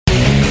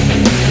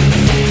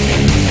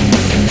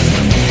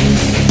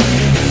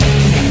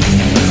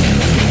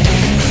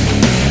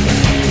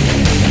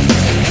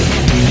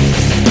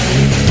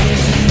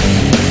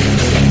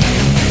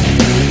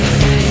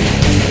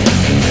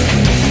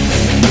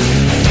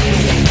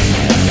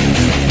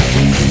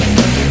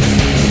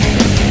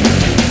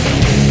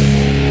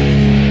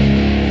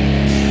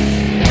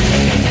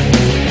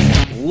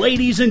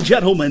Ladies and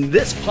gentlemen,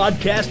 this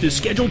podcast is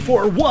scheduled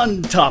for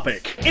one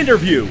topic.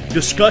 Interview,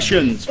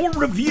 discussions, or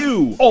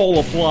review all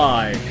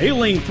apply.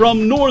 Hailing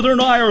from Northern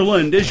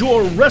Ireland is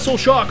your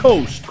WrestleShock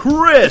host,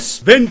 Chris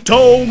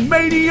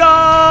Ventomania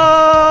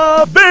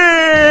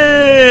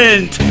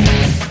Vint!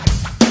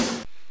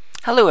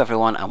 Hello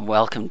everyone and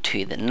welcome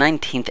to the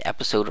 19th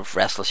episode of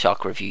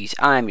WrestleShock Reviews.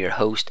 I'm your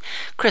host,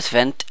 Chris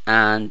Vint,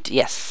 and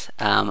yes,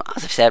 as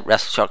I've said,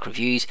 WrestleShock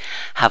Reviews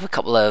have a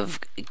couple of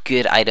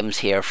good items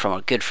here from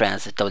our good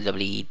friends at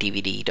www.dvd.co.uk.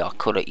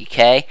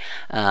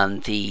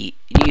 The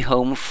new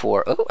home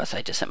for, as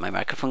I just hit my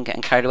microphone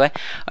getting carried away,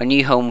 our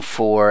new home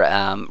for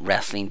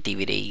wrestling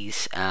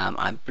DVDs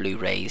and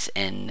Blu-rays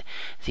in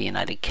the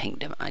United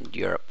Kingdom and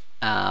Europe.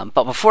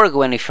 But before I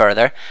go any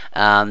further,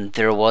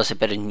 there was a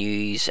bit of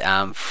news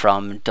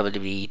from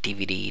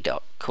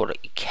www.dvd.co.uk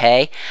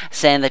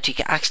saying that you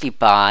can actually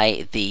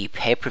buy the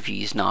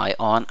pay-per-views now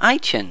on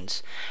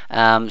iTunes.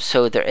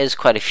 So there is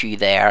quite a few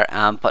there,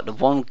 but the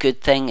one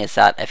good thing is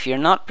that if you're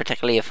not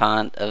particularly a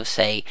fan of,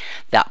 say,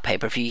 that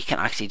pay-per-view, you can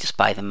actually just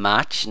buy the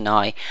match.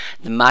 Now,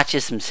 the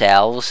matches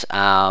themselves,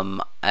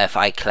 if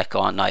I click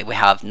on, now we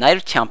have Night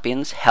of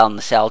Champions, Hell in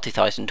the Cell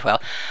 2012,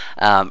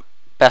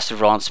 Best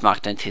of Raw and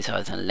SmackDown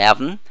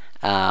 2011,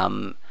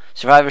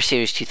 Survivor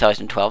Series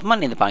 2012,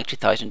 Money in the Bank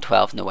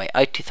 2012, No Way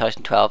Out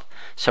 2012,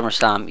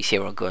 SummerSlam, You Say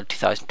We're Good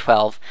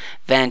 2012,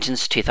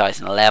 Vengeance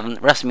 2011,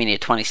 WrestleMania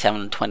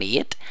 27 and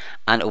 28,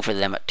 and Over the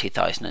Limit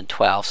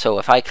 2012. So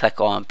if I click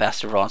on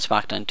Best of Raw and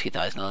SmackDown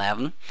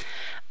 2011,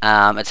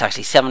 it's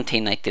actually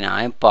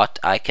 $17.99, but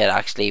I could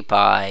actually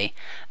buy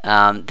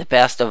the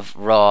Best of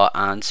Raw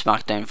and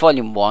SmackDown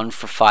Volume 1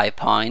 for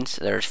 £5.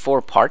 There's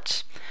 4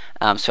 parts,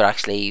 so it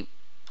actually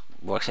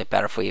works out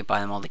better for you to buy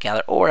them all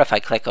together. Or if I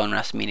click on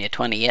WrestleMania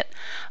 28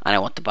 and I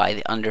want to buy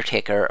The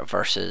Undertaker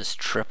versus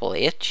Triple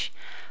H,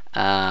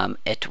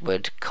 it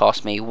would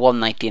cost me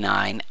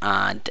 $1.99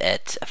 and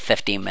it's a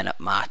 15-minute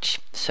match.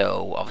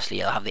 So obviously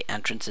you'll have the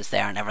entrances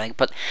there and everything,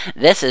 but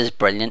this is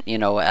brilliant. You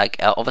know, like,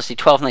 obviously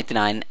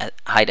 $12.99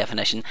 high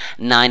definition,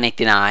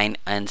 $9.99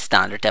 in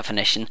standard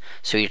definition,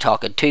 so you're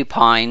talking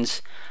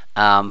 £2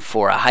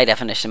 for a high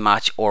definition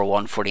match, or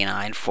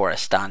 $1.49 for a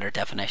standard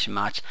definition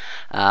match.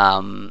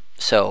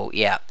 So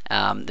yeah,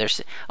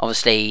 there's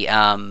obviously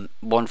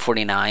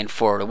 $1.49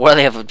 for the World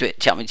Heavyweight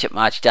Championship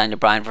match, Daniel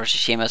Bryan versus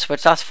Sheamus,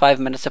 which that's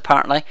 5 minutes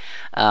apparently,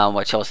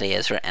 which obviously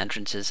is for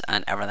entrances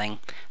and everything.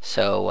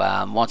 So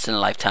once in a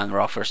lifetime, The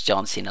Rock versus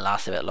John Cena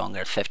lasts a bit longer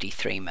at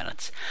 53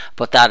 minutes.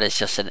 But that is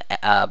just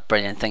a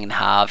brilliant thing to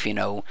have, you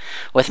know,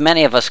 with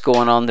many of us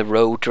going on the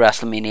road to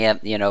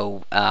WrestleMania, you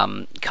know,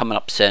 coming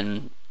up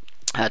soon.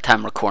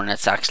 Time recording,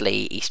 it's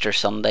actually Easter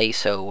Sunday,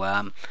 so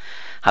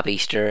happy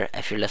Easter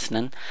if you're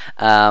listening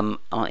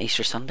on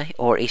Easter Sunday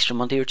or Easter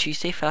Monday or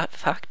Tuesday,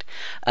 fact.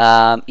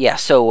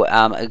 So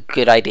a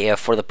good idea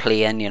for the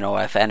plane. You know,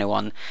 if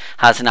anyone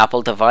has an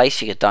Apple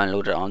device, you could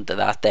download it onto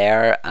that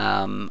there,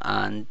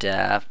 and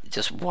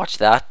just watch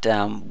that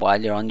while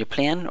you're on your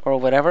plane or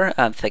whatever.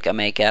 I think I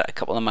may get a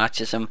couple of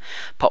matches and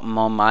put them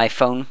on my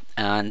phone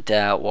and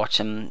watch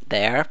them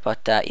there.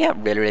 But yeah,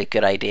 really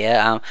good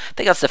idea. I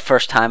think that's the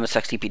first time it's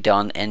actually been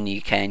done in the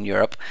UK and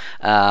Europe.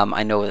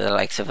 I know the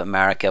likes of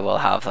America will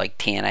have like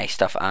TNA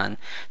stuff and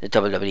the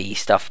WWE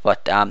stuff,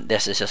 but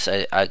this is just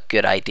a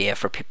good idea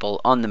for people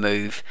on the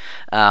move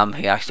who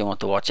actually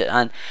want to watch it.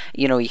 And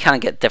you know, you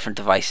can't get different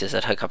devices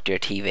that hook up to your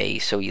TV,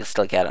 so you'll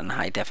still get it in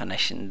high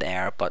definition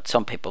there, but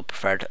some people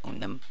prefer to own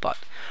them. But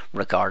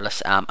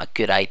regardless, a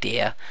good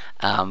idea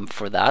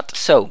for that.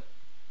 So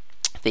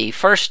the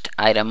first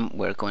item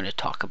we're going to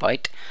talk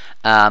about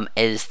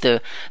is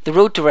the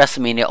road to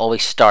WrestleMania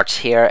always starts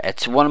here.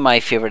 It's one of my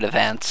favourite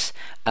events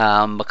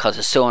because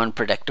it's so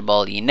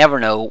unpredictable. You never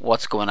know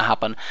what's going to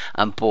happen,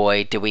 and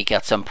boy, do we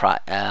get some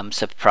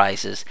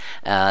surprises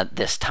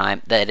this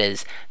time. That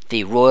is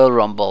the Royal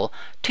Rumble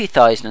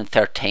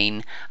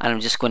 2013, and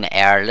I'm just going to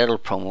air a little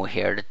promo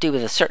here to do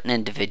with a certain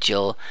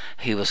individual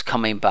who was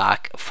coming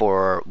back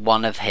for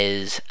one of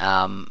his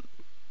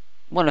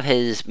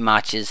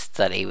matches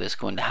that he was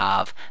going to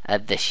have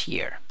this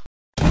year.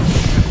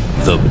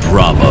 The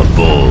Brahma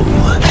Bull.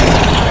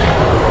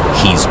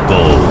 He's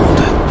bold.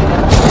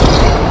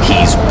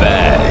 He's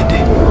bad.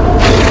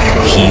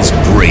 He's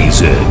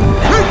brazen.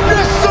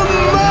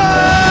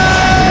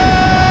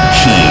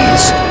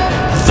 He's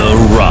The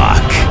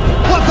Rock.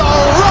 What The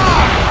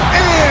Rock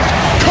is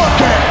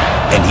cooking.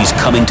 And he's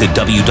coming to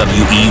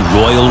WWE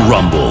Royal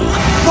Rumble.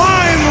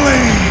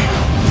 Finally!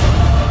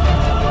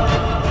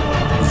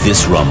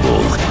 This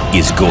Rumble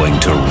is going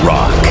to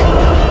rock.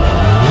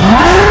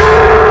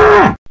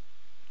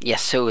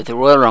 Yes, so the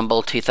Royal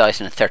Rumble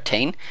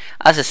 2013,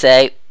 as I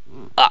say,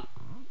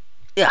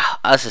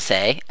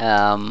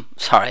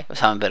 sorry, I was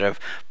having a bit of a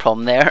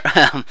problem there.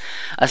 As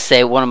I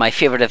say, one of my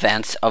favourite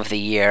events of the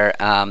year.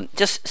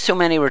 Just so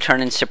many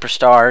returning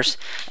superstars,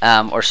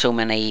 or so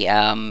many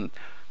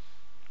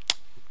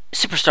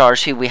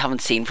superstars who we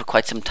haven't seen for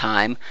quite some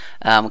time,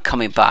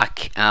 coming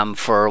back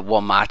for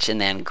one match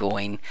and then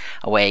going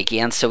away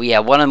again. So yeah,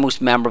 one of the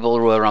most memorable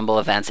Royal Rumble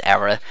events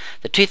ever.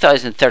 The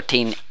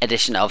 2013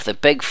 edition of the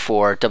Big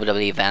Four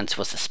WWE events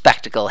was a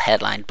spectacle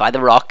headlined by The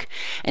Rock,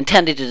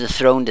 intended to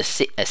dethrone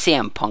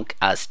CM Punk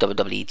as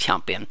WWE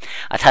Champion,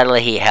 a title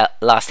he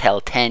last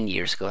held 10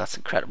 years ago. That's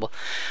incredible.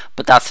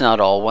 But that's not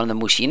all. One of the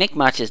most unique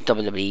matches in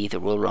WWE, the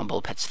Royal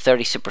Rumble, pits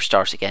 30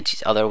 superstars against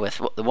each other,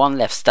 with the one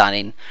left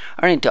standing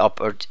earning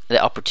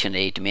the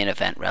opportunity to main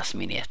event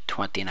WrestleMania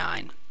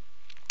 29.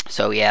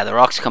 So yeah, The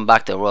Rock's come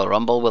back to the Royal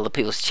Rumble. Will the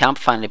People's Champ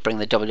finally bring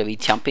the WWE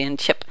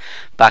Championship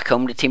back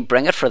home to Team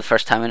Bring It for the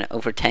first time in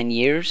over 10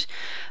 years?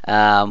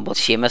 Will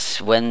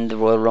Sheamus win the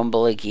Royal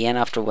Rumble again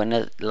after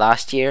winning it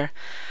last year?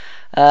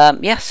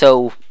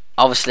 So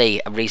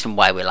obviously a reason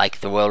why we like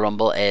the Royal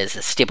Rumble is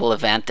a staple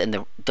event in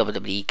the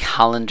WWE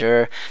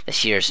calendar.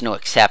 This year's no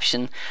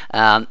exception.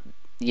 And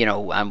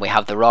we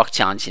have The Rock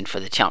challenging for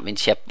the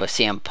championship, with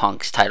CM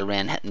Punk's title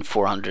reign hitting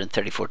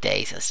 434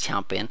 days as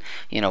champion.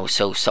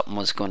 So something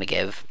was going to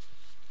give.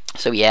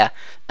 So yeah,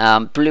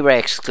 Blu-ray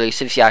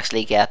exclusives. You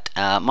actually get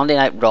Monday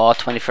Night Raw,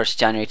 21st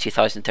January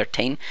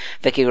 2013.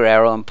 Vicky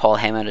Guerrero and Paul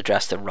Heyman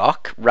address The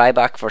Rock.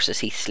 Ryback versus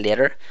Heath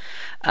Slater.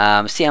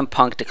 CM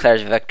Punk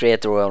declares victory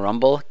at the Royal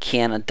Rumble.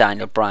 Kane and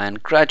Daniel Bryan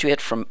graduate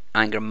from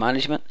anger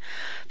management.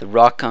 The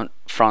Rock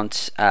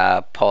confronts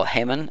Paul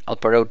Heyman.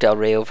 Alberto Del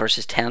Rio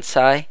versus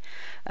Tensai.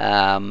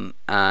 And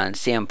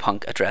CM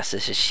Punk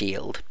addresses his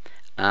Shield.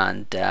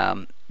 And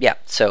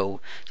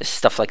so just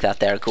stuff like that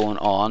there going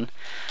on.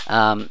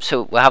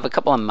 So we'll have a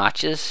couple of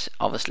matches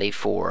obviously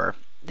for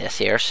this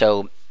here.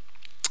 So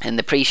in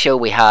the pre-show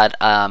we had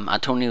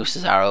Antonio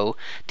Cesaro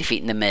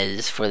defeating The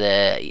Miz for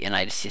the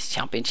United States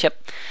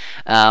Championship.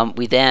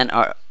 We then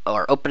are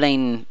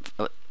opening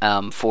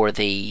for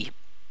the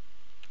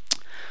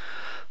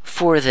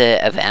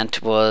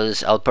event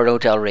was Alberto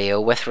Del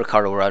Rio with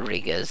Ricardo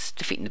Rodriguez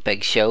defeating the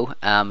Big Show.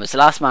 It was the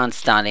last man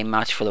standing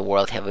match for the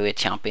World Heavyweight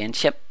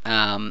Championship.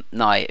 Now,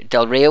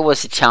 Del Rio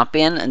was the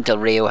champion, and Del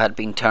Rio had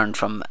been turned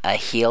from a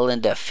heel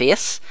into a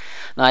face.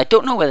 Now, I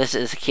don't know whether this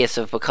is a case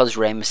of because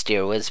Rey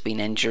Mysterio has been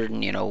injured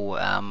and,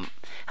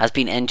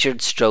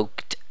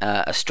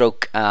 a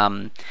stroke,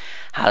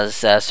 has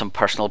some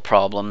personal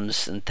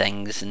problems and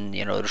things, and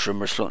there's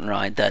rumours floating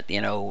around that Rey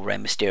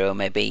Mysterio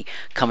may be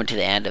coming to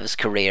the end of his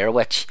career,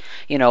 which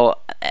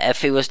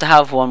if he was to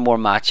have one more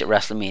match at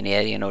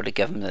WrestleMania, to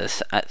give him the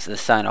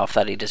sign off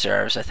that he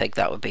deserves, I think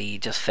that would be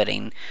just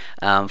fitting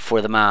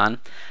for the man.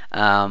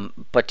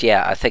 But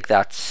yeah, I think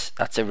that's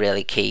a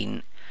really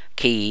key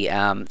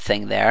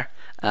thing there.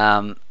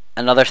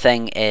 Another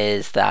thing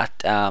is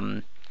that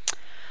on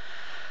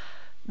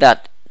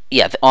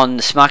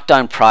the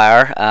SmackDown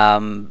prior,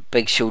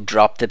 Big Show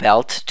dropped the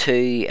belt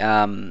to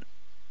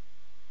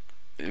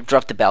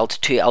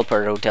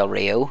Alberto Del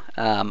Rio.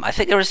 I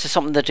think there was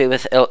something to do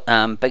with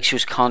Big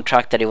Show's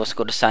contract, that he wasn't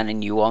going to sign a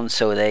new one,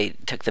 so they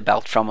took the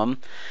belt from him.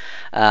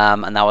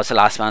 And that was the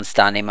last man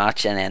standing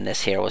match, and then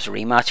this here was a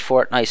rematch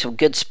for it. Now, some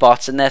good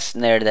spots in this,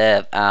 near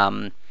the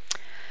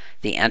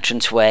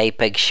entranceway.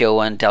 Big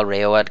Show and Del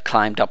Rio had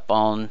climbed up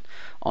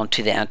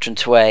onto the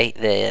entranceway,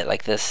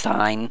 the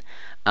sign,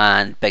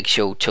 and Big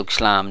Show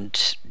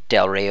chokeslammed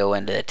Del Rio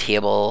into the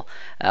table,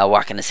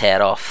 whacking his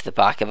head off the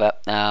back of it.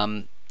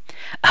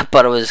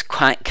 But it was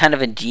kind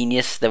of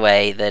ingenious the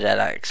way that it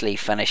actually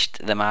finished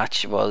the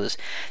match. Was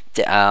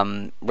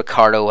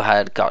Ricardo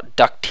had got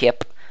duct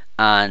tape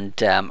and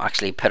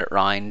actually put it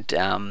around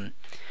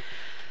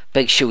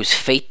Big Show's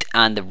feet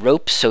and the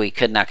ropes, so he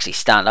couldn't actually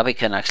stand up. He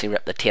couldn't actually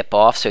rip the tape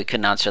off, so he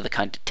couldn't answer the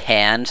count to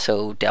 10.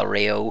 So Del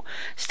Rio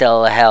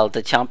still held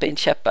the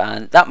championship,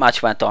 and that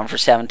match went on for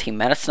 17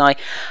 minutes. Now,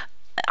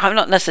 I'm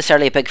not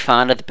necessarily a big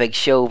fan of the Big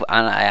Show,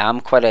 and I am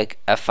quite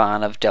a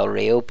fan of Del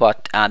Rio,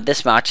 but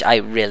this match I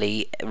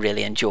really,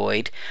 really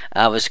enjoyed.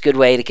 It was a good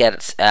way to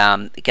get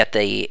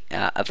the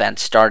event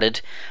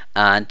started,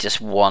 and just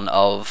one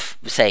of,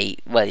 you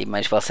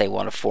might as well say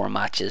one of 4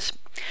 matches.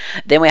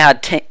 Then we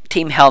had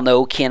Team Hell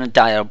No, Kane and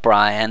Daniel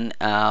Bryan,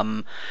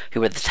 who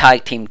were the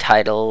tag team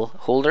title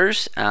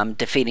holders,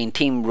 defeating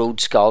Team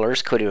Rhodes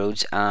Scholars, Cody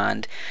Rhodes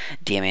and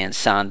Damien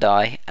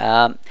Sandow.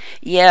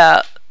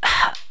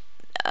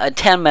 A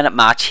 10-minute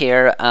match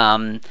here.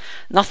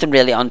 Nothing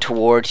really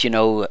untoward.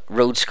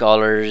 Rhodes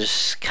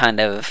Scholars kind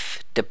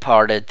of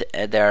departed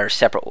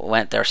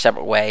went their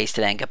separate ways to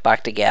then get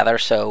back together.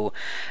 So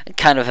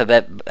kind of a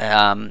bit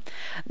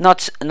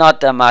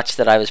not a match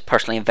that I was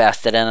personally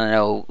invested in. I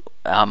know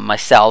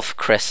myself,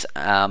 Chris,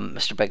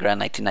 Mr. Big Red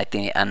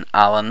 1990, and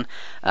Alan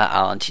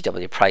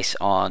GW Price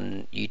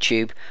on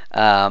YouTube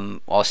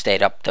all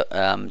stayed up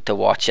to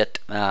watch it.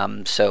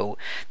 So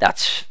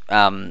that's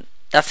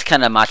the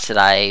kind of match that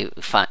I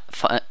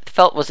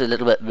felt was a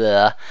little bit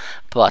bleh,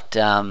 but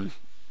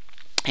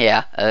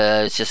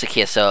it's just a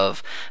case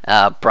of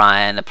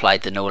Brian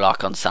applied the no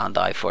lock on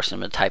Sandow,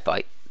 forcing him to type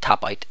out.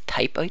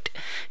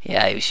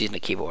 Yeah, he was using the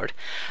keyboard.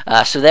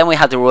 So then we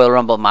had the Royal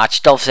Rumble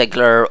match. Dolph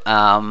Ziggler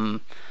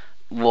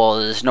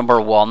was number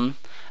 1.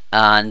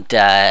 And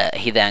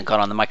he then got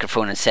on the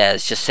microphone and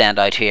says, just send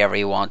out whoever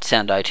you want,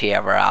 send out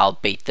whoever, I'll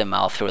beat them,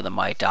 I'll throw them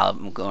out,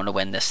 I'm going to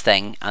win this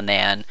thing. And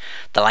then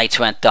the lights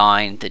went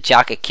down, the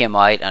jacket came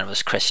out, and it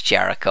was Chris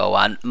Jericho,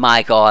 and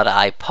my God,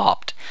 I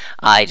popped.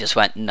 I just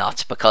went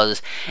nuts,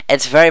 because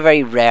it's very,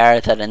 very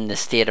rare that in the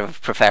state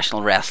of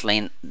professional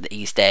wrestling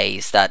these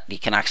days that you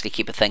can actually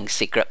keep a thing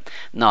secret.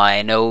 Now,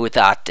 I know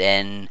that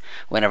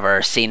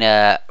whenever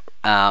Cena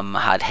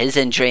had his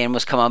injury and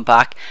was coming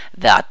back,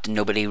 that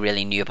nobody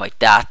really knew about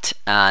that,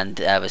 and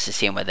it was the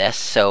same with this.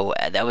 So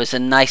that was a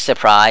nice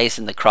surprise,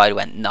 and the crowd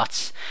went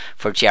nuts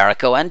for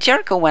Jericho, and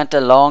Jericho went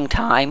a long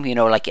time,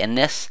 like in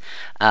this.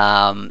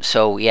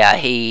 So yeah,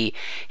 he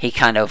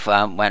kind of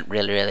went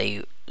really,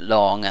 really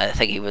long. I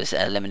think he was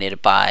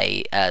eliminated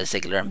by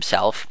Ziggler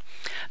himself.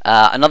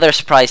 Another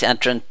surprise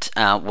entrant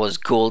was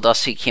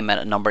Goldust, who came in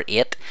at number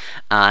 8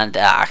 and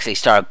actually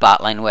started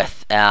battling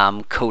with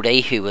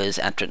Cody, who was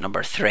entrant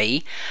number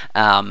 3,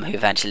 who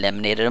eventually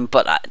eliminated him.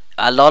 But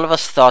a lot of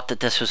us thought that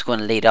this was going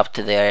to lead up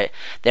to their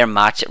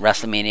match at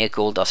WrestleMania,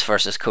 Goldust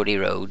versus Cody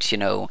Rhodes,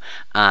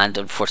 and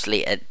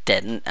unfortunately it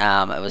didn't.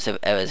 It was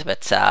a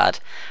bit sad.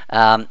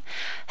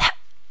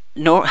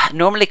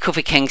 Normally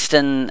Kofi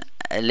Kingston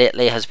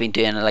lately has been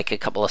doing like a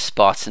couple of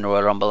spots in the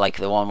Royal Rumble, like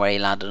the one where he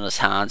landed on his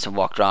hands and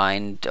walked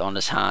around on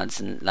his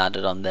hands and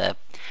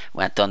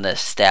went on the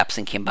steps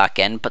and came back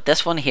in. But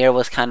this one here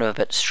was kind of a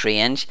bit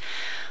strange.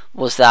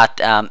 Was that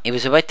he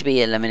was about to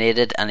be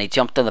eliminated, and he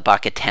jumped on the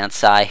back of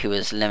Tensai, who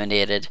was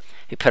eliminated,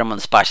 who put him on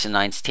the special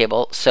announce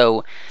table.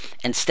 So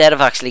instead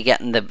of actually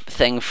getting the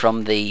thing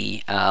from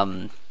the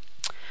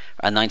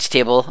announce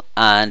table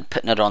and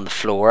putting it on the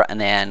floor and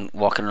then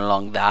walking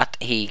along that,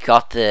 he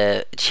got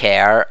the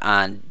chair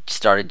and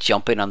started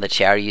jumping on the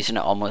chair, using it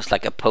almost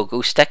like a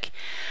pogo stick.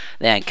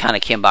 Then kind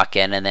of came back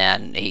in, and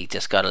then he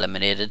just got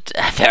eliminated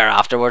there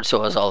afterwards, so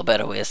it was all a bit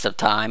of a waste of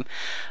time.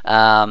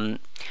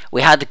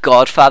 We had the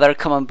Godfather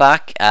coming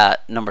back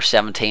at number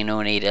 17,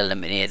 only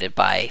eliminated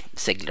by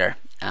Ziggler.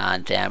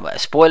 And then,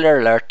 spoiler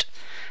alert,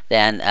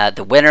 then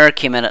the winner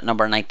came in at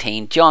number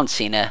 19, John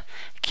Cena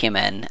came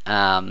in.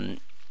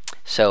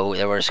 So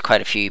there was quite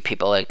a few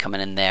people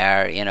coming in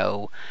there,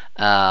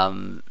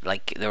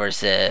 like there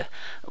was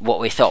what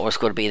we thought was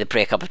going to be the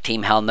breakup of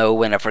Team Hell No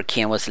whenever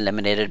Kane was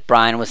eliminated.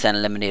 Bryan was then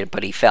eliminated,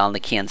 but he fell into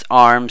Kane's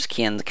arms.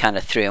 Kane kind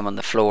of threw him on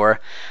the floor,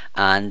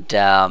 and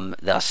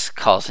thus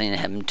causing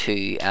him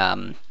to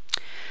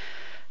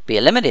be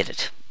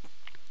eliminated.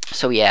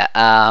 So yeah,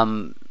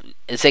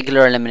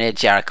 Ziggler eliminated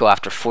Jericho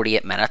after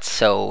 48 minutes.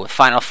 So the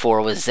final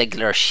 4 was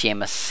Ziggler,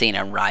 Sheamus,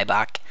 Cena, and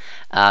Ryback.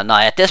 Now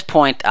at this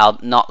point, I'll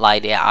not lie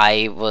to you,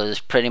 I was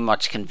pretty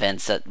much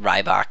convinced that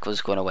Ryback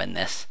was going to win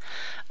this.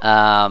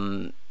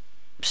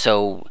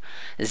 So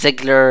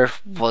Ziggler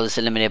was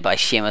eliminated by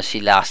Sheamus, who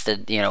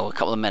lasted a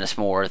couple of minutes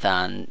more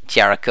than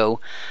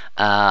Jericho.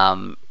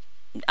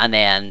 And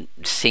then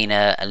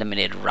Cena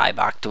eliminated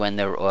Ryback to win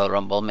the Royal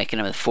Rumble, making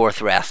him the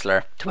 4th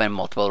wrestler to win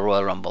multiple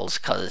Royal Rumbles,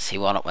 because he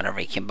won it whenever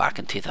he came back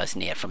in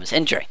 2008 from his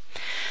injury.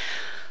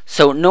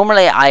 So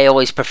normally I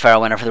always prefer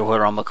whenever the Royal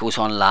Rumble goes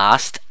on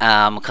last,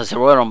 because the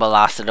Royal Rumble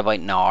lasted about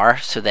an hour.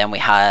 So then we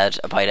had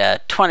about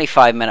a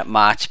 25-minute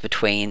match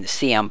between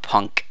CM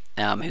Punk,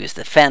 who's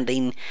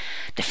defending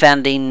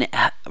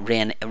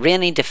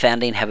reigning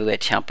defending heavyweight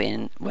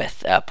champion,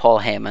 with Paul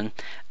Heyman,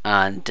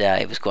 and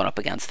he was going up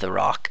against The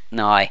Rock.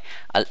 Now,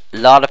 a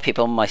lot of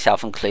people,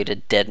 myself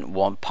included, didn't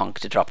want Punk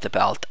to drop the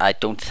belt. I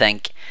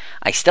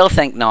still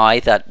think now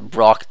that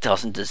Rock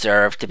doesn't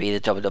deserve to be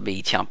the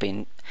WWE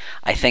champion.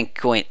 I think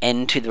going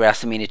into the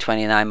WrestleMania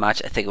 29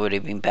 match, I think it would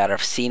have been better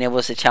if Cena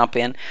was the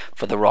champion,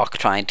 for The Rock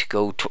trying to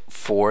go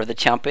for the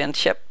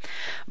championship.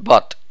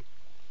 But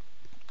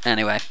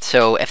anyway,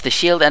 so if the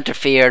Shield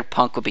interfered,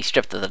 Punk would be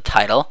stripped of the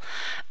title.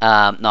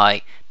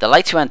 Now, the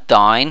lights went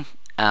down,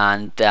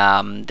 and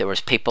there was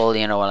people,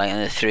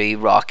 like through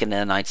Rock in the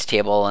announce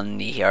table,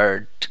 and you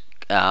heard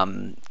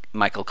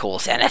Michael Cole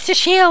saying, "It's the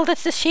Shield,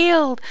 it's the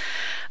Shield,"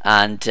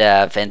 and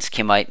Vince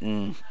came out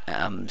and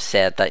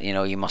said that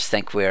you must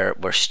think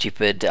we're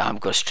stupid. I'm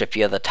going to strip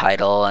you of the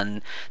title,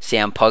 and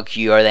CM Punk,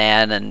 you are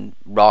then. And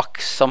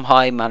Rock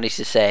somehow managed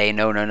to say,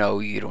 no,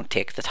 you don't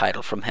take the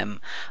title from him,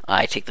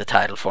 I take the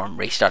title for him.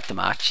 Restart the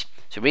match.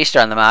 So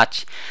restarting the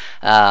match,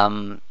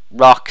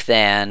 Rock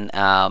then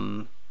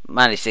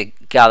managed to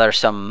gather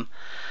some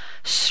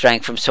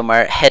strength from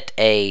somewhere, hit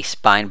a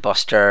spine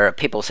buster,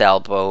 people's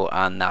elbow,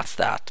 and that's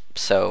that.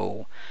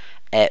 So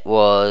it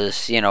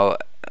was, we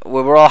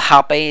were all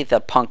happy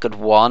that Punk had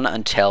won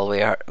until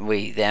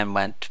we then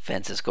went,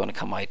 Vince is going to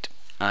come out,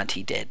 and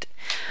he did.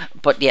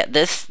 But yeah,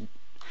 this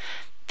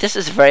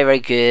is a very, very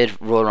good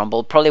Royal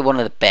Rumble, probably one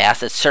of the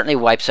best. It certainly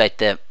wipes out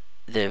the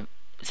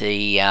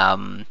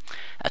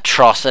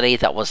atrocity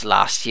that was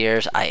last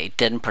year's. I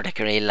didn't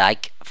particularly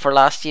like for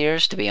last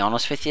year's, to be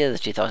honest with you, the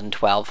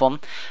 2012 one.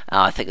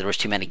 I think there was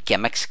too many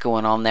gimmicks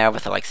going on there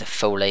with the likes of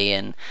Foley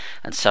and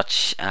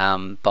such.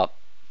 But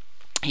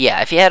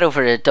yeah, if you head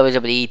over to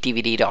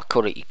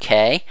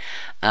www.dvd.co.uk,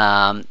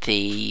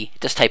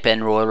 just type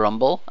in Royal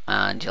Rumble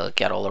and you'll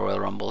get all the Royal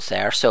Rumbles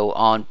there. So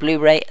on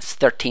Blu-ray it's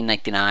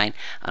 $13.99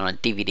 and on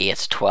DVD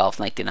it's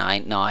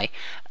 $12.99. Now,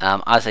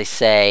 as I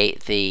say,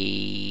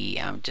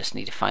 just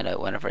need to find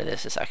out whenever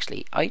this is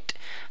actually out.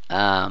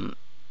 I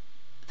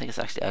think it's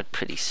actually out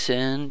pretty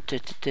soon.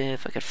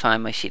 If I could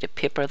find my sheet of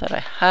paper that I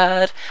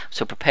had, I'm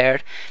so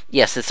prepared.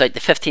 Yes, it's out the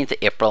 15th of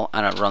April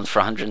and it runs for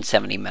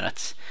 170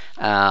 minutes.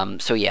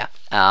 So yeah,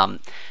 a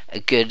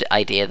good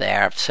idea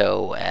there.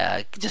 So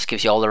it just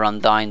gives you all the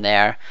rundown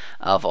there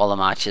of all the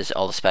matches,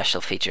 all the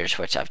special features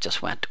which I've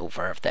just went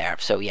over there.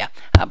 So yeah,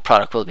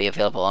 product will be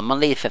available on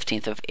Monday the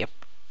 15th of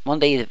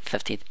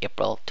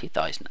April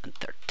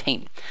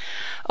 2013.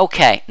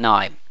 Okay,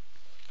 now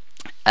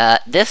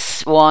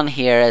this one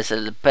here is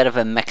a bit of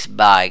a mixed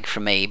bag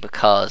for me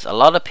because a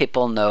lot of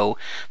people know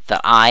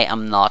that I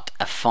am not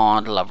a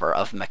fond lover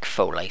of Mick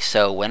Foley.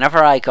 So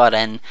whenever I got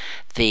in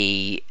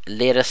the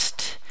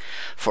latest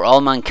For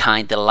All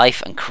Mankind, The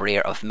Life and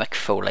Career of Mick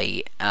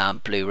Foley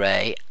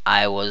Blu-ray,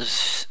 I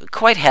was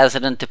quite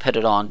hesitant to put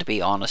it on, to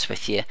be honest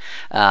with you.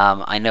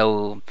 I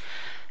know,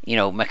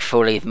 Mick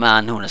Foley, the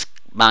man known as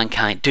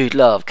Mankind, Dude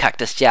Love,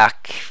 Cactus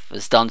Jack,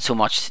 has done so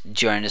much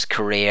during his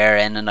career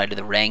in and out of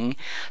the ring.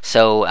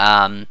 So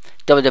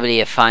WWE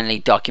have finally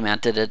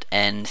documented it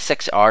in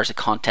 6 hours of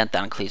content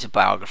that includes a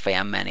biography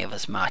and many of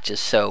his matches.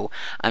 So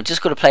I'm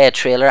just going to play a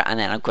trailer and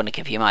then I'm going to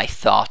give you my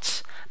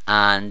thoughts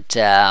and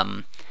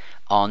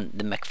on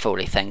the Mick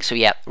Foley thing. So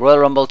yeah, Royal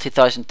Rumble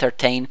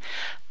 2013.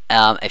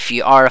 If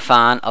you are a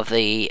fan of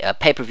the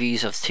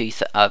pay-per-views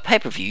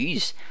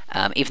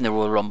even the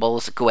Royal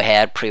Rumbles, go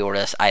ahead, pre-order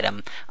this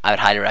item. I would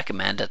highly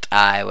recommend it.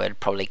 I would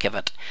probably give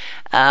it,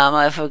 if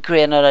I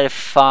grade it out of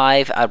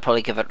 5, I'd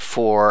probably give it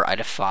 4 out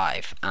of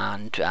 5.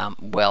 And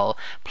we'll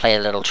play a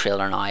little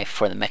trailer now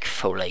for the Mick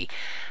Foley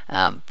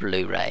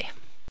Blu-ray.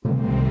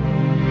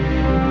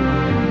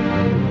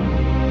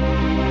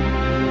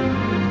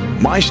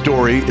 My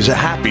story is a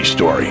happy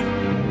story.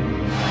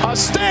 A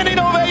standing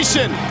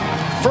ovation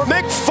for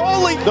Mick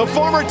Foley, the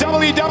former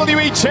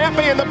WWE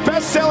champion, the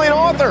best-selling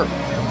author,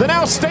 the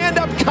now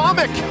stand-up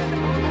comic.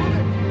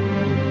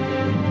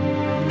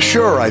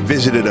 Sure, I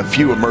visited a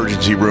few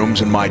emergency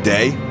rooms in my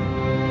day.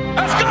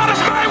 As God is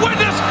my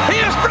witness, he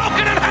is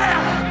broken in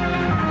half.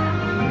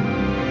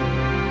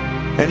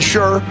 And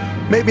sure,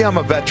 maybe I'm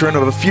a veteran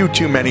of a few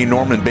too many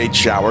Norman Bates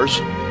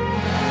showers.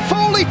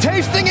 Foley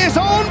tasting his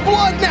own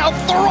blood now,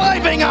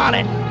 thriving on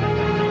it.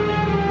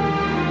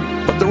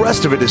 But the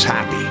rest of it is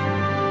happy.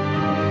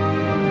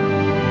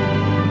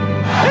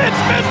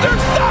 It's Mr.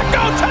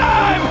 Sacco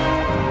time!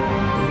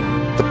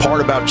 The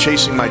part about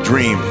chasing my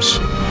dreams.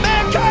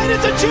 Mankind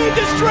has achieved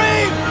his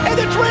dream, and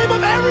the dream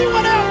of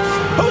everyone else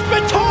who's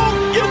been told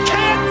you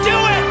can't do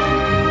it.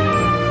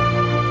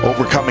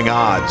 Overcoming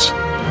odds.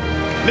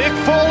 Mick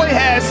Foley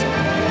has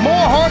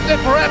more heart than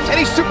perhaps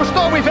any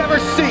superstar we've ever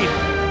seen.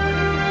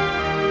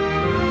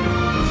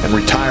 And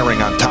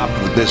retiring on top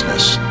of the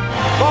business.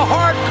 The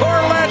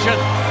hardcore legend,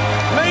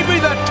 maybe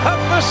the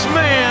toughest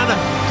man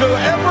to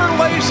ever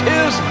lace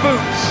his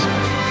boots.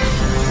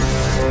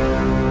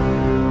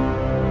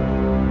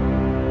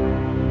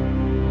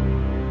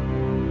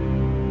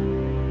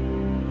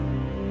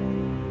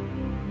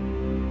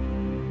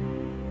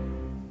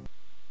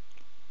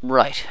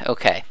 Right,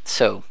 okay,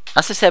 so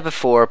as I said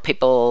before,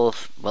 people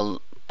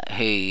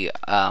who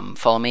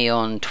follow me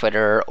on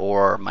Twitter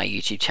or my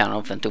YouTube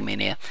channel,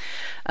 Vintomania,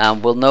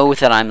 will know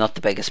that I'm not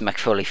the biggest Mick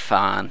Foley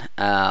fan.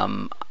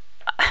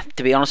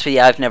 To be honest with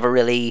you, I've never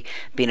really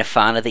been a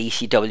fan of the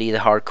ECW, the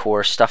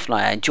hardcore stuff. Now,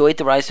 I enjoyed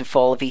the rise and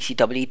fall of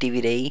ECW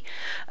DVD.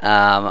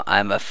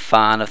 I'm a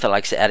fan of the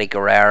likes of Eddie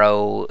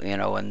Guerrero,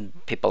 and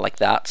people like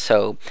that.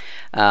 So,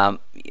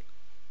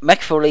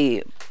 Mick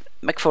Foley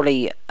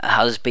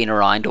has been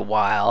around a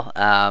while.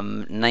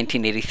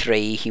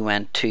 1983, he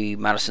went to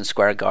Madison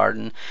Square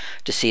Garden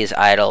to see his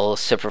idol,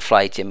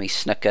 Superfly Jimmy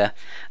Snuka,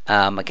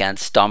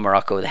 against Don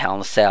Morocco, the Hell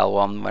in a Cell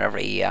one, whenever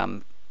he,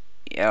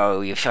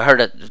 you've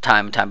heard it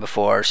time and time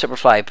before.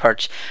 Superfly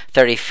perched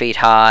 30 feet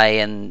high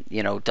and,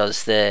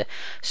 does the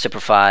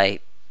Superfly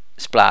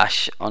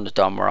splash on the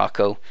Don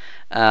Morocco.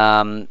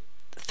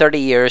 30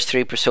 years,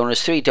 3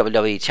 personas, 3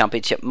 WWE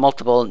Championship,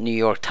 multiple New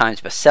York Times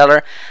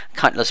bestseller,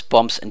 countless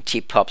bumps and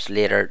cheap pops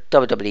later,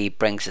 WWE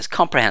brings his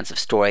comprehensive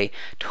story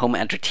to home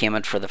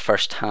entertainment for the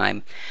first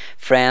time.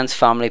 Friends,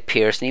 family,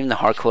 peers, and even the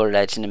hardcore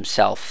legend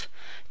himself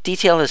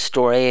detail his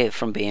story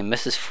from being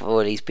Mrs.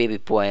 Foley's baby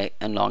boy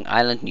in Long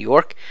Island, New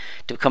York,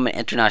 to become an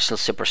international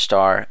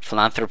superstar,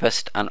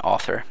 philanthropist, and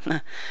author.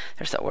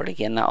 There's that word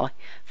again, Natalie.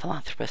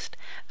 Philanthropist.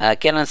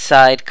 Get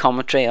inside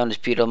commentary on his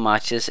beautiful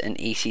matches in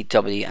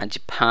ECW and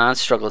Japan,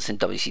 struggles in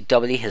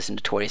WCW, his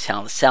notorious Hell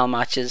in a Cell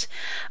matches,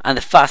 and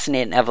the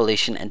fascinating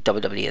evolution in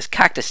WWE as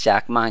Cactus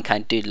Jack,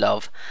 Mankind, Dude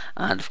Love,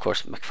 and of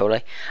course Mick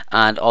Foley,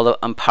 and all the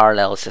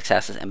unparalleled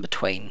successes in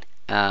between.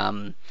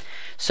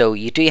 So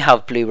you do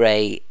have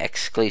Blu-ray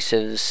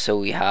exclusives.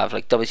 So you have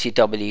like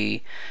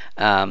WCW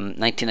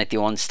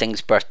 1991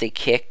 Sting's Birthday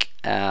Cake,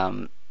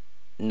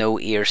 no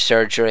ear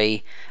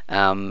surgery.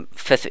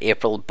 5th of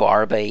April,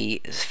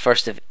 Barbie.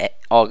 1st of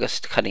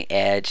August, Cutting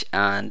Edge,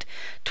 and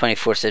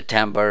 24th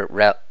September,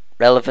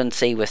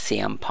 Relevancy with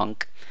CM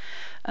Punk.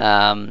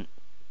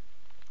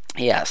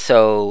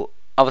 So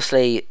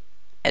obviously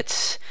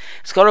it's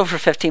got over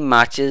 15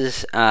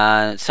 matches.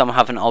 Some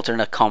have an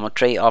alternate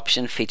commentary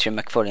option featuring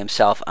Mick Foley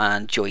himself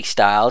and Joey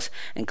Styles,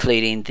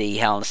 including the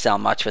Hell in a Cell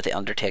match with The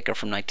Undertaker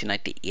from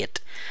 1998.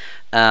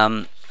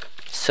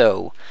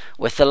 So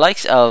with the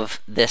likes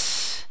of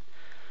this,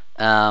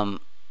 it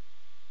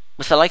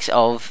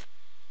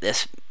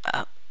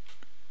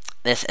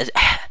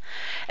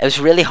was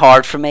really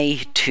hard for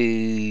me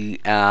to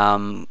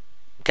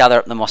gather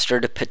up the muster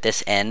to put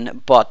this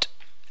in, but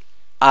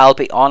I'll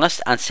be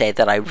honest and say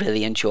that I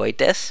really enjoyed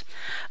this.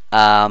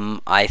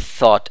 I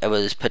thought it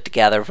was put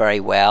together very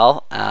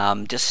well.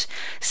 Just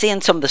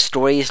seeing some of the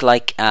stories,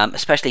 like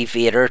especially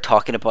Vader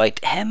talking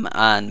about him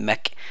and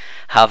Mick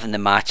having the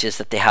matches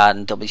that they had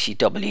in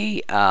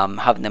WCW,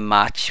 having the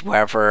match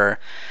wherever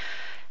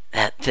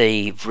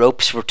the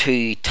ropes were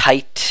too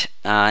tight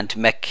and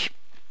Mick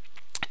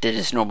did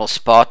his normal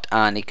spot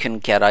and he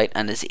couldn't get out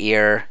and his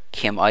ear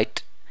came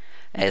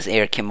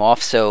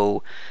off.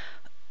 So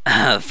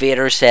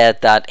Vader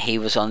said that he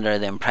was under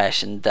the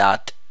impression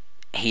that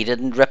he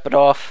didn't rip it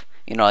off,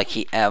 but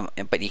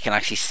you can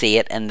actually see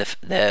it in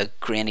the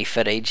grainy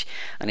footage,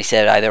 and he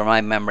said either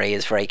my memory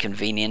is very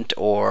convenient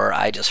or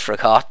I just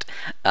forgot.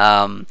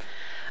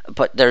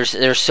 But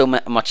there's so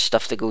much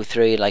stuff to go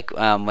through, like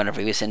whenever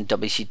he was in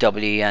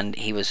WCW and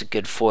he was a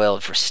good foil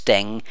for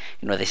Sting.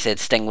 They said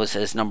Sting was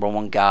his number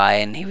one guy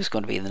and he was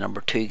going to be the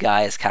number two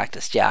guy as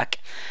Cactus Jack.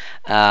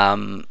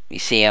 You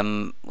see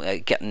him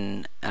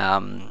getting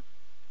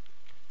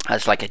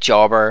as like a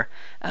jobber,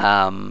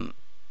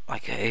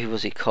 like who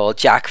was he called?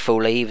 Jack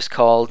Foley he was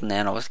called, and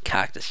then it was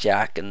Cactus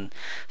Jack and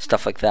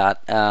stuff like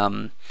that.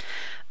 And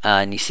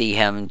you see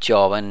him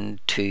jobbing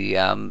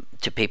to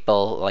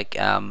people, like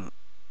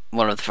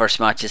one of the first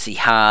matches he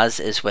has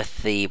is with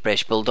the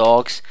British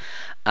Bulldogs,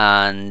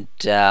 and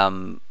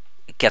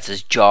gets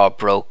his jaw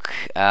broke.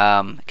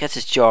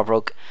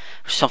 There's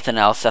something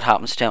else that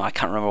happens to him. I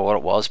can't remember what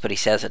it was, but he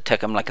says it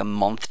took him like a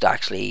month to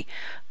actually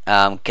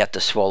get to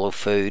swallow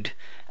food.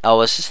 It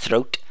was his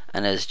throat,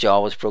 and his jaw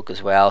was broke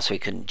as well, so he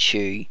couldn't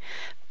chew.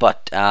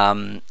 But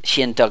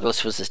Shane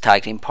Douglas was his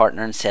tag team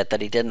partner and said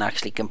that he didn't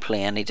actually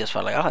complain. He just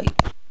felt like,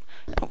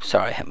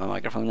 sorry, I hit my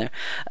microphone there.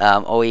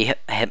 He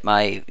hit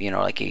my,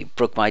 he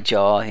broke my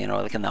jaw, and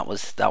that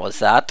was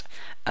that.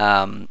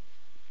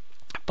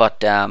 But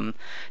then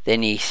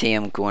you see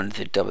him going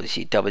to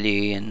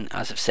WCW, and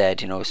as I've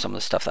said, some of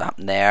the stuff that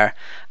happened there.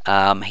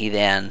 He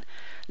then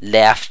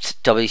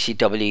left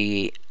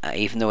WCW,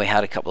 even though he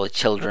had a couple of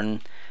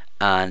children,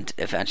 and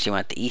eventually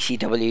went to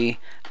ECW,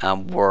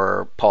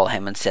 where Paul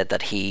Heyman said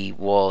that he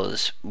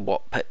was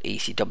what put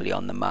ECW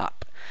on the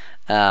map.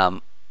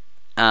 And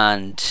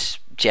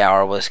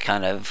JR was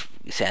kind of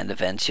saying to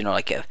Vince,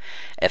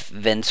 if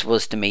Vince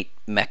was to meet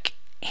Mick,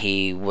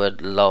 he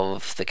would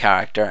love the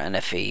character, and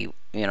if he,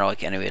 he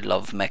would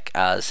love Mick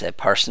as a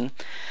person.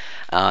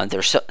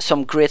 There's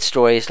some great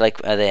stories, like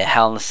the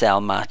Hell in a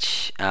Cell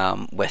match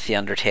with The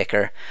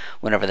Undertaker,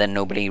 whenever then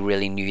nobody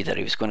really knew that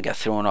he was going to get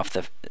thrown off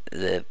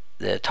the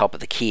top of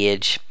the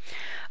cage.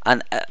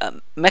 And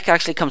Mick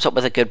actually comes up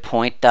with a good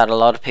point that a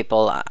lot of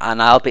people,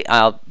 and I'll be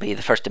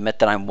the first to admit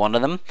that I'm one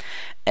of them,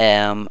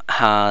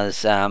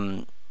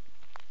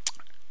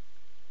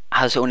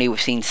 has only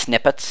seen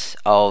snippets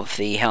of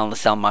the Hell in a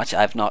Cell match.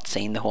 I've not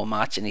seen the whole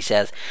match, and he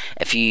says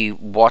if you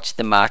watch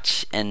the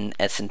match in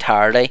its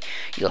entirety,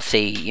 you'll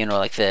see,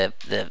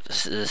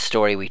 the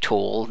story we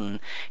told,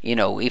 and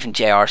even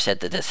JR said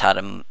that this had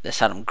him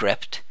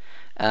gripped.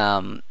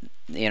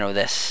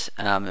 This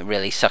it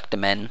really sucked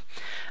him in.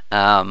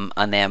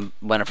 And then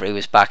whenever he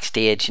was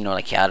backstage, he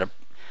had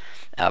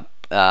a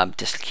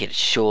dislocated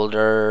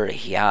shoulder.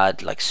 He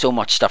had like so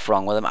much stuff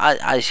wrong with him,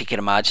 as you can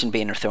imagine,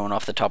 being thrown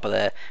off the top of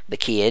the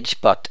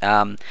cage. But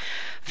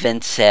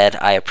Vince said,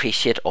 I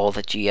appreciate all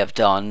that you have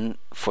done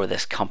for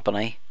this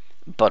company,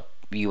 but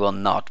you will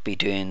not be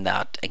doing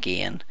that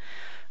again.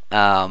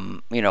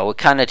 We're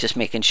kind of just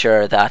making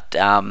sure that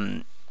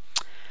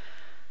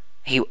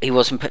he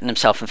wasn't putting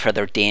himself in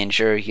further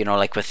danger,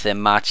 like with the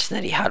match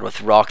that he had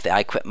with Rock, the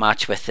I Quit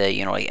match with the,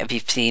 if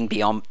you've seen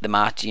Beyond the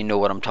Mat, you know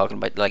what I'm talking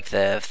about, like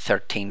the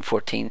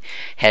 13-14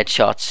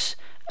 headshots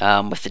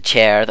with the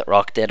chair that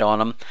Rock did on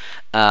him.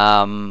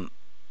 And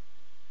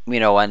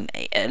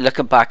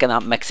looking back on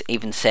that, Mick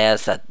even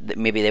says that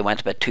maybe they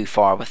went a bit too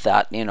far with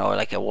that,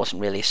 like it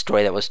wasn't really a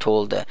story that was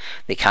told.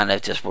 They kind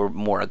of just were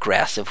more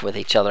aggressive with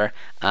each other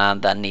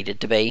than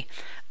needed to be.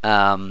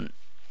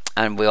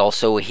 And we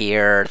also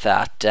hear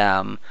that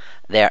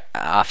there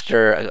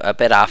after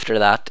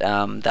that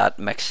that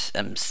Mick's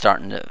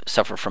starting to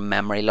suffer from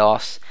memory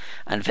loss,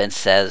 and Vince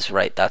says,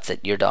 right, that's it,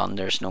 you're done,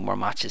 there's no more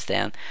matches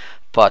then.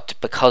 But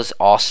because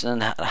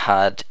Austin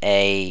had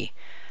a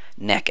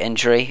neck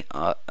injury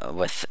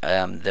with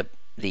the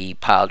the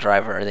pile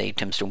driver, or the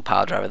Tombstone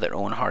pile driver that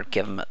Owen Hart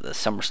gave him at the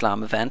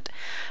SummerSlam event.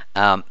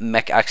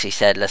 Mick actually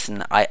said,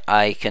 listen,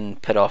 I can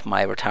put off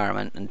my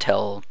retirement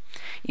until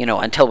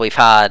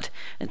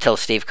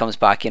Steve comes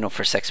back,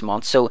 for 6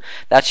 months. So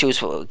that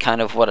shows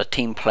what a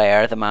team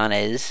player the man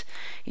is.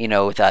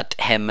 That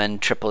him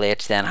and Triple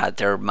H then had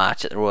their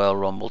match at the Royal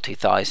Rumble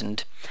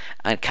 2000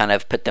 and kind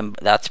of put them.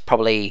 That's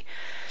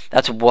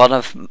one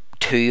of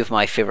two of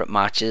my favourite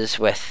matches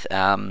with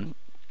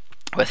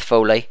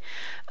Foley.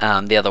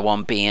 The other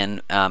one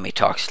being, he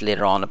talks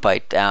later on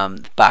about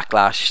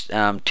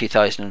Backlash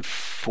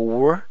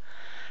 2004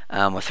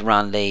 with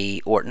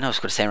Randy Orton. I was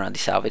going to say Randy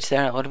Savage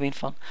there. That would have been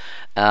fun.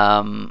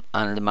 And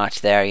the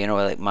match there,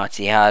 the match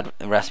he had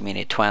at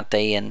WrestleMania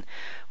 20 and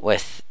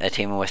with a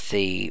team with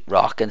The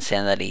Rock, and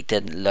saying that he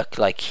didn't look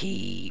like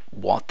he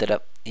wanted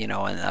it.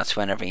 And that's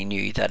whenever he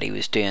knew that he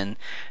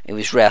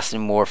was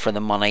wrestling more for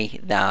the money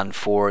than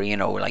for,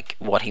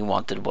 what he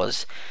wanted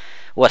was,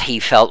 what he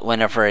felt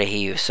whenever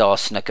he saw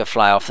Snuka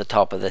fly off the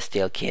top of the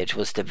steel cage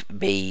was to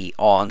be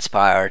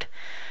awe-inspired.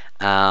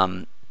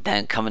 Then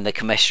coming the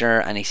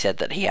commissioner, and he said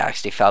that he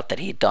actually felt that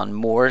he'd done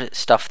more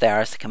stuff there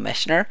as the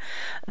commissioner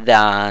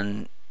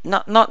than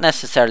not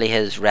necessarily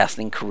his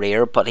wrestling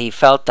career, but he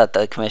felt that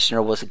the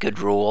commissioner was a good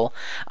role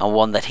and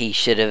one that he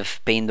should have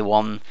been the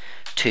one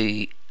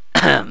to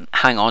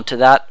hang on to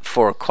that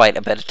for quite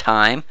a bit of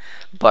time,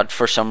 but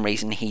for some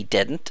reason he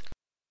didn't.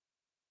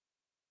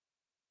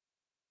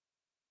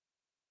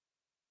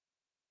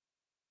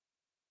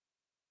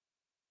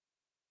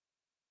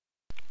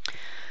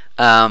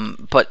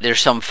 But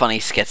there's some funny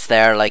skits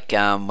there, like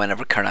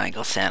whenever Kurt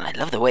Angle's saying, I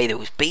love the way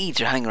those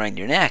beads are hanging around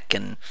your neck,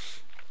 and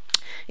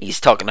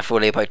he's talking to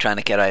Foley about trying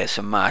to get out of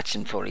some match,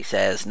 and Foley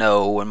says,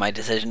 no, and my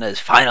decision is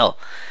final.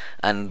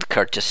 And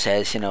Kurt just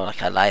says,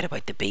 I lied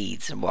about the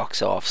beads, and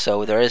walks off.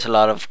 So there is a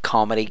lot of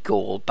comedy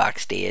gold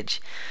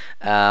backstage.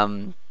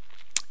 And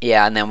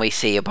then we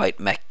see about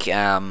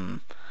Mick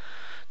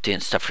doing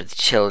stuff for the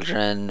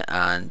children,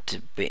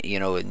 and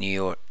New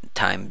York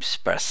Times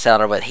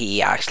bestseller, but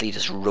he actually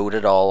just wrote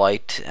it all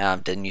out.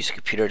 The news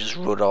computer just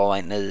wrote it all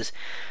out in his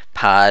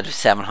pad,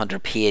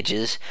 700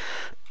 pages,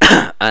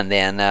 and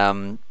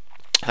then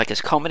like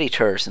his comedy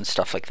tours and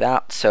stuff like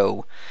that.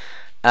 So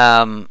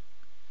as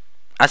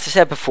I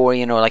said before,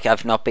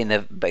 I've not been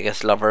the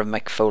biggest lover of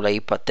Mick Foley,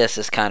 but this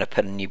has kind of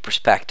put a new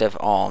perspective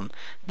on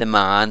the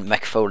man,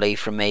 Mick Foley,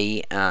 for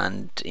me,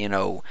 and, it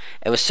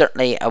was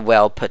certainly a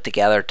well put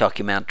together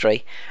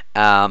documentary.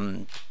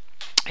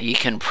 You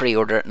can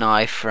pre-order it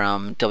now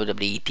from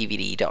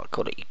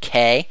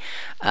www.dvd.co.uk.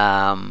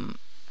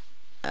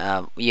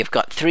 You've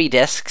got 3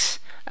 discs.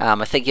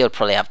 I think you'll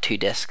probably have 2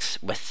 discs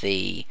with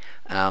the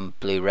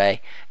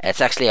Blu-ray.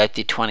 It's actually out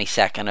the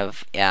 22nd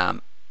of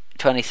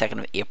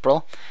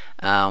April,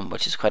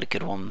 which is quite a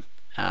good one.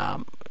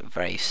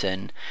 Very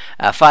soon.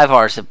 5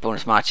 hours of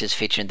bonus matches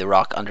featuring The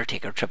Rock,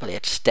 Undertaker, Triple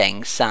H,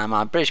 Sting,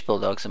 Sandman, British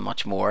Bulldogs, and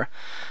much more.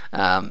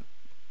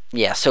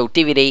 So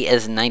DVD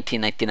is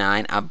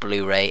 $19.99 and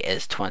Blu-ray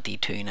is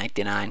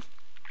 $22.99.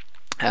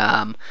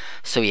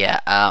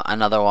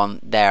 Another one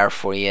there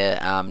for you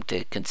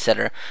to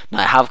consider. Now,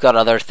 I have got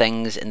other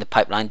things in the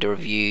pipeline to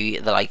review,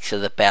 the likes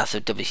of the best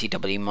of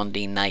WCW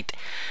Monday Night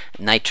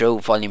Nitro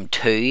Volume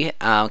 2.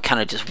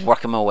 Kind of just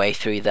working my way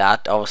through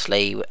that.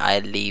 Obviously, I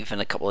leave in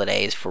a couple of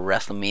days for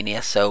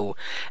WrestleMania, so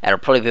it'll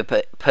probably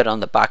be put on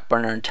the back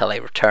burner until I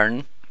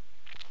return.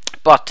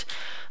 But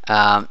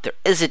there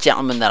is a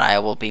gentleman that I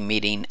will be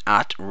meeting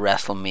at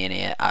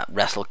WrestleMania, at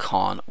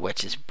WrestleCon,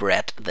 which is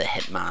Bret the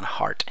Hitman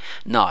Hart.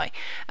 Now,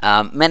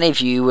 many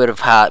of you would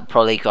have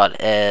probably got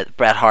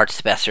Bret Hart's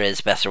The Best There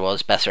Is, Best There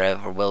Was, Best There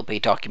Ever Will Be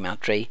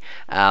documentary.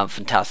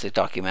 Fantastic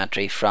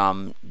documentary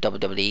from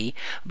WWE.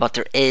 But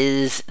there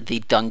is the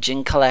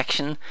Dungeon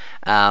Collection.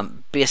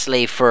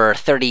 Basically, for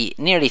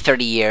nearly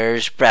 30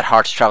 years, Bret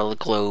Hart's travelled the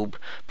globe,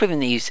 proving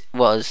that he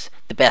was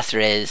the best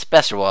there is,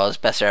 best there was,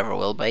 best there ever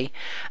will be.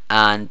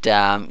 And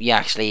you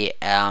actually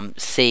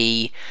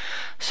see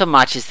some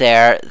matches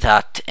there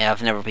that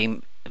have never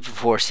been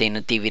before seen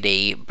on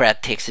DVD.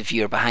 Bret takes the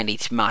viewer behind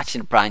each match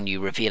in a brand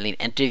new revealing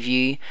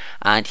interview,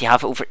 and you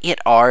have over 8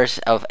 hours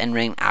of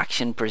in-ring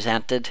action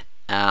presented.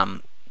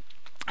 And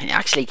you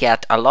actually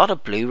get a lot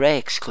of Blu-ray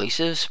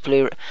exclusives,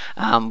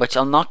 which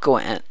I'll not go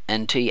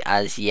into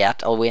as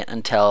yet. I'll wait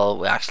until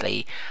we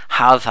actually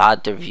have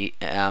had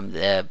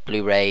the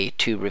Blu-ray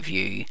to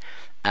review.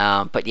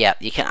 But yeah,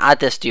 you can add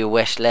this to your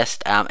wish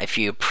list. If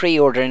you're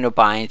pre-ordering or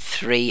buying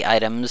 3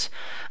 items,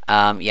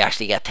 you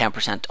actually get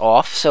 10%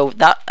 off. So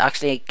that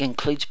actually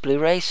includes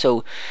Blu-ray.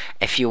 So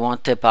if you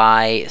want to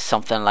buy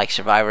something like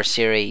Survivor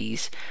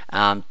Series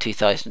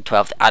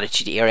 2012, the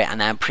Attitude Era, and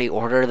then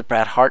pre-order the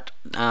Bret Hart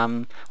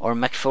or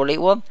Mick Foley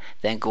one,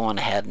 then go on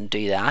ahead and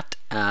do that.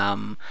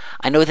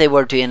 I know they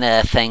were doing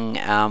a thing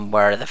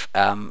where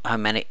how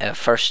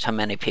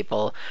many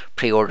people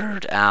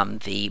pre-ordered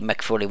the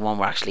Mick Foley one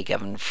were actually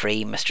given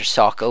free Mr.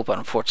 Socko, but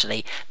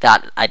unfortunately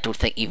that I don't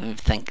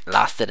think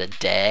lasted a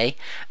day.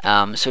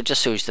 So it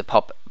just shows the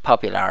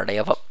popularity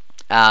of it.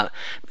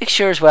 Make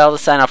sure as well to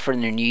sign up for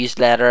their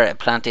newsletter.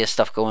 Plenty of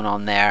stuff going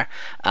on there.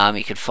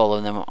 You could follow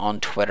them on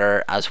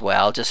Twitter as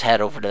well. Just head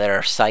over to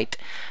their site.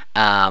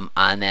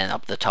 And then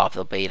up the top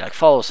there'll be like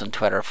follow us on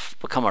Twitter,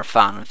 become our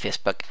fan on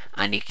Facebook,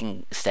 and you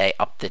can stay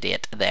up to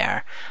date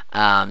there.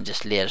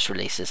 Just latest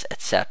releases,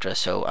 etc.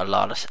 So a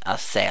lot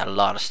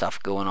of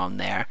stuff going on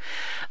there.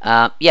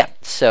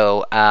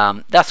 So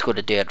that's going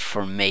to do it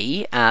for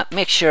me.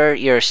 Make sure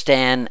you're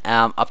staying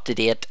up to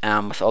date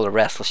with all the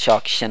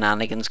WrestleShock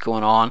shenanigans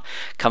going on.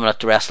 Coming up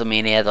to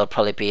WrestleMania, there'll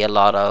probably be a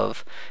lot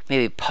of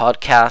maybe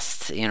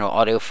podcasts,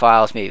 audio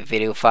files, maybe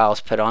video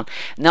files put on.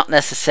 Not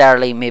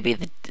necessarily maybe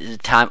the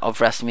time of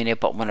WrestleMania,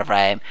 but whenever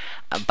I'm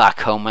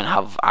back home and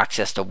have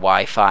access to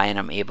Wi-Fi and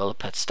I'm able to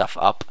put stuff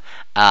up,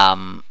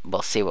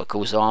 we'll see what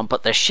goes on.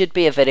 But there should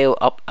be a video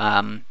up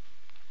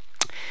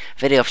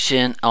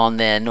soon on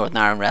the Northern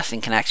Ireland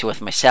Wrestling Connection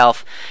with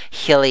myself,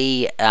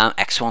 Hilly,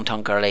 ex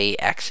Swanton Gurley,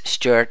 ex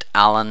Stuart,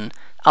 Alan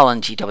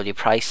GW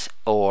Price,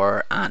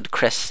 and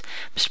Chris,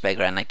 Mr. Big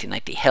Red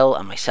 1990 Hill,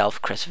 and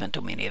myself, Chris of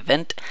Intomania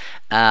Event,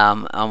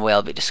 and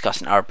we'll be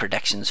discussing our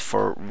predictions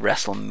for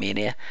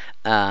WrestleMania,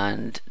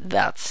 and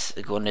that's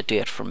going to do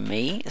it for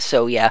me.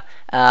 So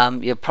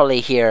you'll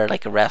probably hear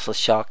like a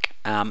WrestleShock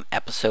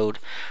episode,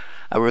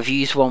 a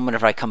reviews one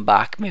whenever I come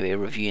back, maybe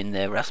reviewing the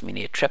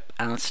WrestleMania trip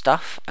and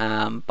stuff.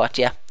 But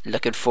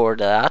looking forward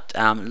to that.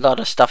 A lot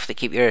of stuff to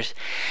keep your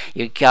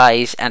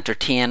guys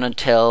entertained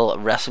until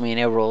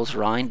WrestleMania rolls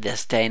around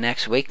this day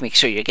next week. Make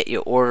sure you get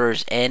your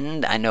orders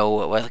in. I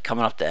know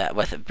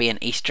with it being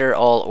Easter,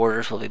 all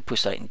orders will be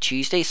posted out on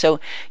Tuesday. So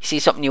you see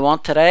something you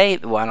want today,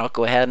 why not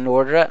go ahead and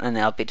order it, and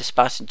they'll be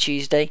dispatched on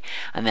Tuesday,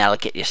 and that'll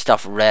get your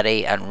stuff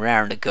ready and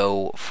raring to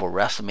go for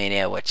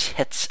WrestleMania, which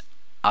hits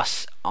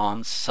us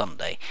on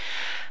Sunday.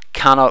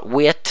 Cannot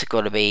wait.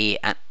 Going to be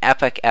an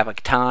epic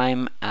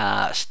time.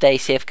 Stay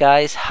safe,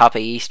 guys.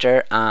 Happy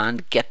Easter,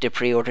 and get to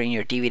pre-ordering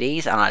your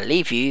DVDs. And I'll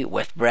leave you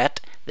with Bret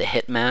the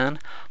Hitman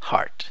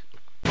Hart.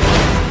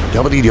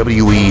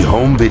 WWE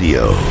Home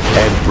Video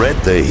and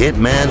Bret the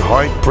Hitman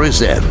Hart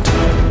present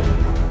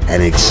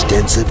an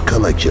extensive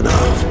collection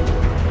of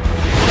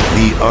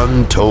the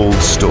untold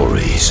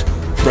stories.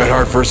 Bret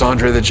Hart versus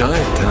Andre the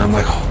Giant, and I'm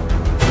like,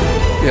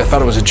 I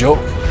thought it was a joke.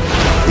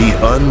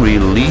 The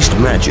unreleased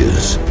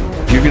matches.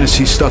 You're going to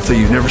see stuff that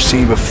you've never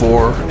seen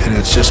before, and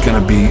it's just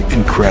going to be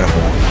incredible.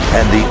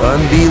 And the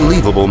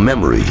unbelievable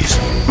memories.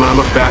 When I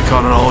look back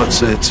on it all,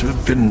 it's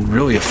been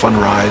really a fun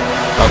ride.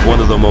 Of one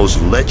of the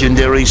most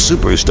legendary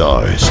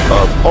superstars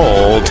of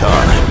all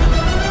time.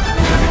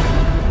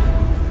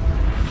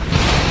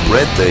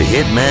 Bret the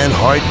Hitman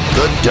Hart,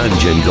 The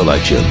Dungeon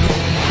Collection.